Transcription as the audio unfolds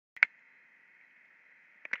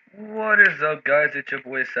What is up, guys? It's your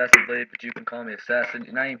boy Assassin Blade, but you can call me Assassin,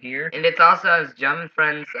 and I am here. And it's also his German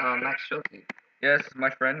friends, Max Schulte. Yes, my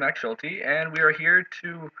friend Max Schulte, and we are here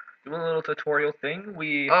to do a little tutorial thing.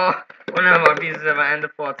 Oh, one of my pieces of my ender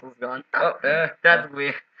portal's gone. That's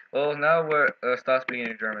weird. Well, now we're stop speaking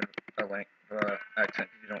in German accent.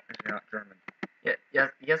 If you're not German.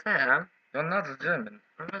 Yes, I am. You're not German.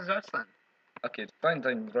 I'm from Deutschland. Okay, fine,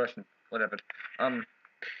 I'm Russian. Whatever.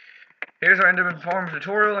 Here's our Enderman farm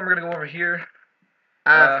tutorial, and we're gonna go over here.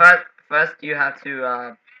 First you have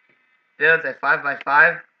to build a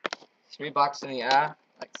 5x5, 3 blocks in the air,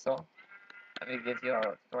 like so. Let me give you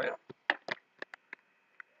a tutorial.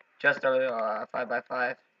 Just a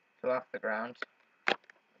 5x5, 2 off the ground.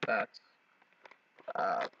 That.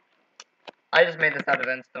 I just made this out of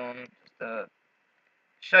endstone just to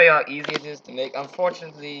show you how easy it is to make.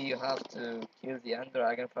 Unfortunately, you have to kill the end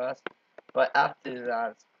dragon first, but after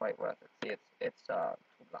that, it's quite worth it. See, it's 2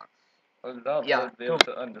 blocks. Yeah, be able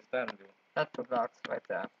to understand you. That's 2 blocks right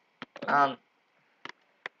there.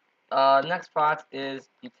 Next part is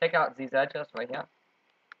you take out these edges right here,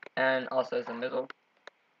 and also the middle,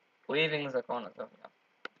 leaving the corners over here.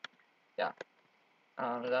 Yeah.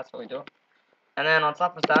 That's what we do. And then on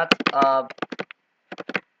top of that,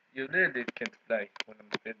 you really can't fly when I'm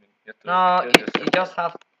filming. No, you just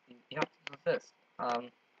have to do this.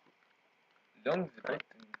 Right.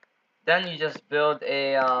 Then you just build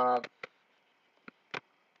a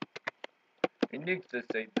you need to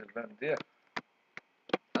say the run there.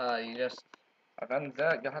 You just around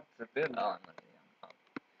there you have to build. Oh,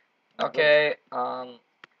 okay.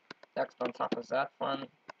 Next on top of that one,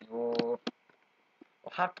 you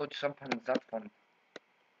have to jump on that one.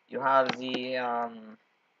 You have the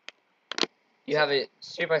you have a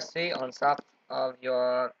 3x3 on top of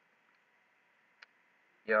your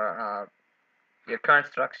current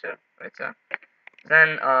structure, right there.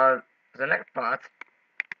 Then the next part.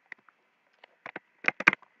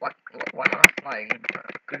 Why am I flying?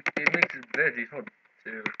 It makes it very hard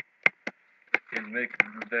to. It makes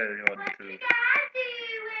it very hard to.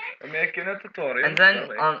 I'm making a tutorial. And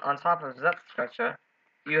then on top of that structure,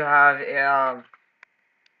 you have a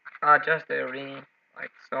just a ring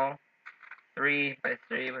like so,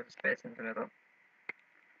 3x3 with a space in the middle.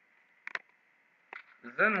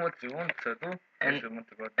 Then what you want to do?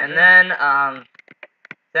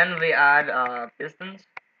 Then we add pistons.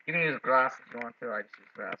 You can use glass if you want to. I just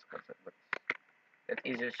use glass because it's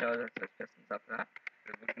easier to show that there's pistons up there.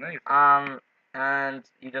 It looks nice. And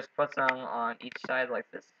you just put some on each side like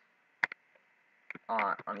this.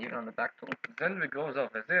 Even on the back too. Then it goes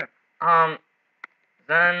over there.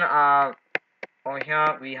 Then over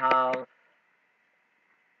here we have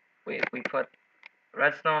we put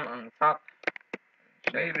redstone on the top.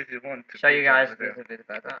 Maybe if you want to show you guys this a bit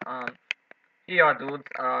better. Here are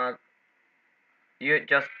dudes. You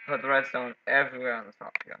just put redstone everywhere on the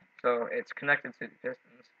top here, so it's connected to the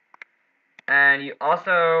pistons. And you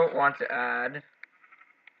also want to add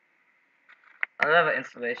a lever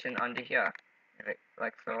installation under here,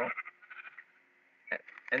 like so.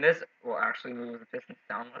 And this will actually move the pistons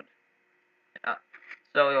downward.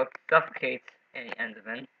 So it'll suffocate any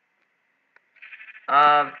Enderman.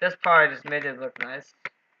 This part I just made it look nice.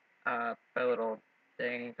 Put a little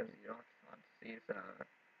thing because you don't want to see the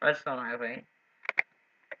redstone or anything.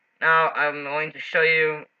 Now I'm going to show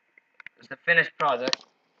you the finished product.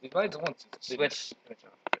 We might want to switch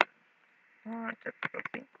off.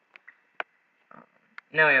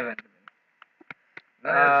 Now we have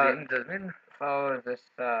Enderman. Follow this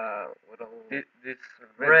little this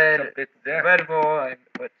red ball I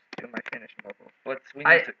put to my finished model.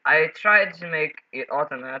 I tried to make it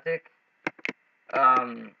automatic,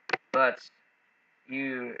 but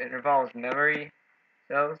it involves memory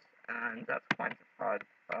cells, and that's quite hard.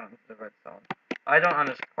 The redstone. I don't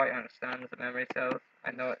quite understand the memory cells.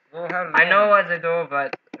 I know what they do,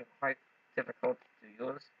 but they're quite difficult to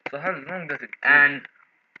use. So how long does it take And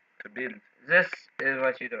to build? This is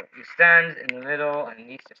what you do. You stand in the middle and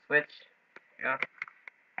you to switch. Yeah.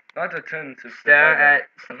 Not a turn to stare at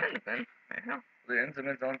some Enderman right now. The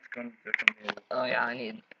Enderman aren't going to come here. Oh yeah, I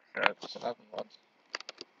need survival mods.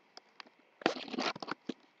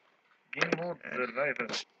 Game mode survival.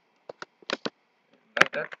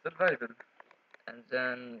 That's survival. And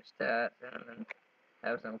then stare at Enderman.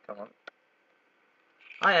 Have them come up.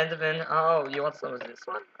 Hi Enderman. Oh, you want some of this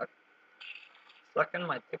one? Okay. Suck in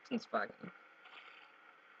my Dixon's wagon.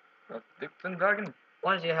 What Dixon dragon?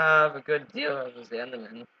 Once you have a good deal of the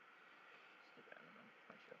Enderman,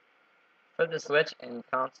 flip the switch and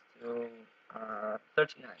count to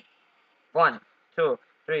 39. 1, 2,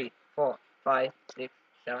 3, 4, 5, 6,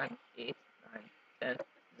 7, 8, 9, 10.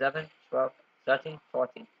 11, 12, 13,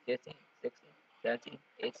 14, 15, 16, 17,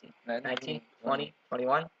 18, 19, 20,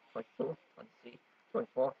 21, 22, 23,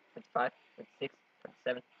 24, 25, 26,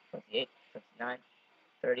 27, 28, 29,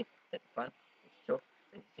 30, 31, 32,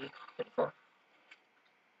 33, 34.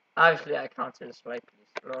 Obviously, I counted slightly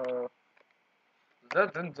slow.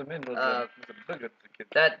 That Enderman was a bigger kid.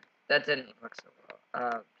 That didn't work so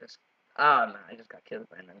well. Oh man, I just got killed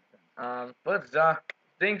by an Enderman. But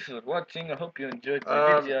thanks for watching. I hope you enjoyed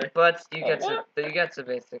the video. But you get the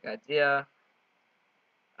basic idea.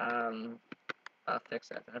 I'll fix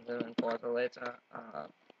that Enderman portal later.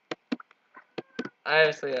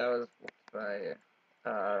 Obviously, I was whooped by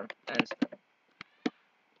Einstein.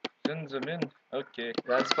 Enderman. Okay.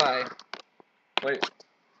 That's fine. Wait.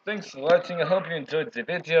 Thanks for watching. I hope you enjoyed the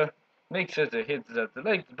video. Make sure to hit that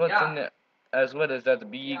like button as well as that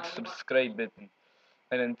big subscribe button.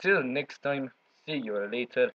 And until next time, see you later.